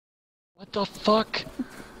What the fuck?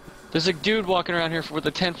 There's a dude walking around here with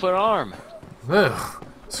a 10-foot arm. Ugh.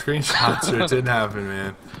 Screenshots or it didn't happen,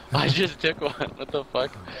 man. I just took one. What the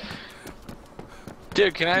fuck?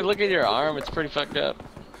 Dude, can I look at your arm? It's pretty fucked up.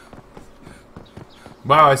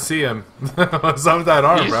 Wow, I see him. What's up with that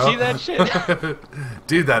arm, You bro? see that shit?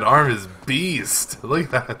 Dude, that arm is beast.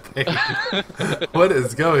 Look at that thing. What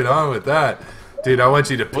is going on with that? Dude, I want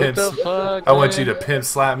you to pimp. What the fuck, I want man? you to pimp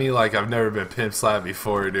slap me like I've never been pimp slapped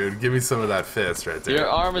before, dude. Give me some of that fist right there. Your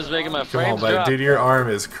arm is making my Come frames on, buddy. drop. Dude, your arm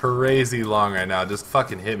is crazy long right now. Just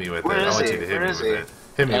fucking hit me with it. I want you to hit me with it.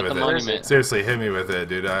 Hit me At with the it. monument. Seriously, hit me with it,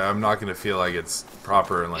 dude. I'm not gonna feel like it's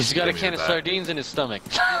proper unless He's you got a hit me can with of that. sardines in his stomach.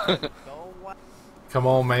 Come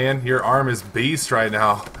on, man. Your arm is beast right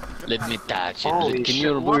now. Let me touch it. Holy Can shit,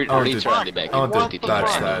 you what the reach fuck? around the back? I and want put to it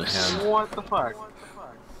touch in that my hand. nose? What the fuck?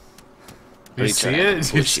 You Reach see around it?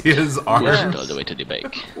 and You push see his arm? Push it all the way to the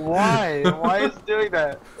back. Why? Why is it doing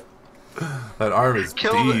that? That arm is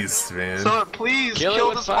Kill the- beast, man. So please Kill it kill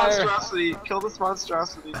with this fire. monstrosity. Kill this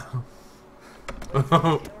monstrosity.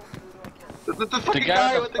 The fucking guy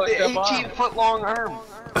guy with with the the fucked up 18-foot long arm.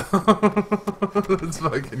 That's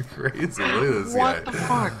fucking crazy. Look at this What guy. the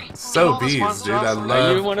fuck? So Kill this beast, dude. I monstrosity. Are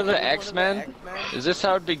you love one of the X-Men? Is this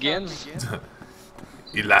how it begins?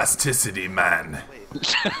 elasticity, man.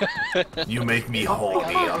 You make me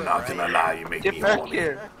horny. I'm not gonna lie. You make me Get back horny.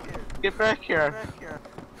 here. Get back here.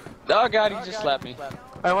 Oh god, he just slapped me.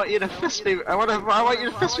 I want you to fist me. I want you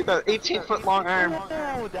to fist me with that 18-foot long arm.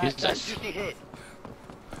 He's just...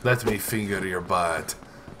 Let me finger your butt.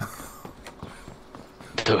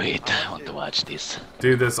 Do it. I want to watch this.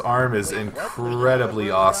 Dude, this arm is incredibly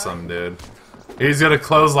awesome, dude. He's gonna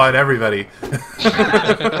clothesline everybody.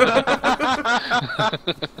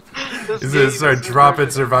 He's gonna start dropping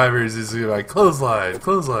survivors. He's gonna be like, clothesline,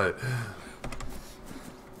 clothesline.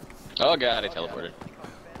 Oh god, I teleported.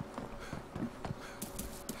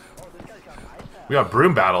 We got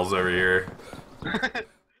broom battles over here.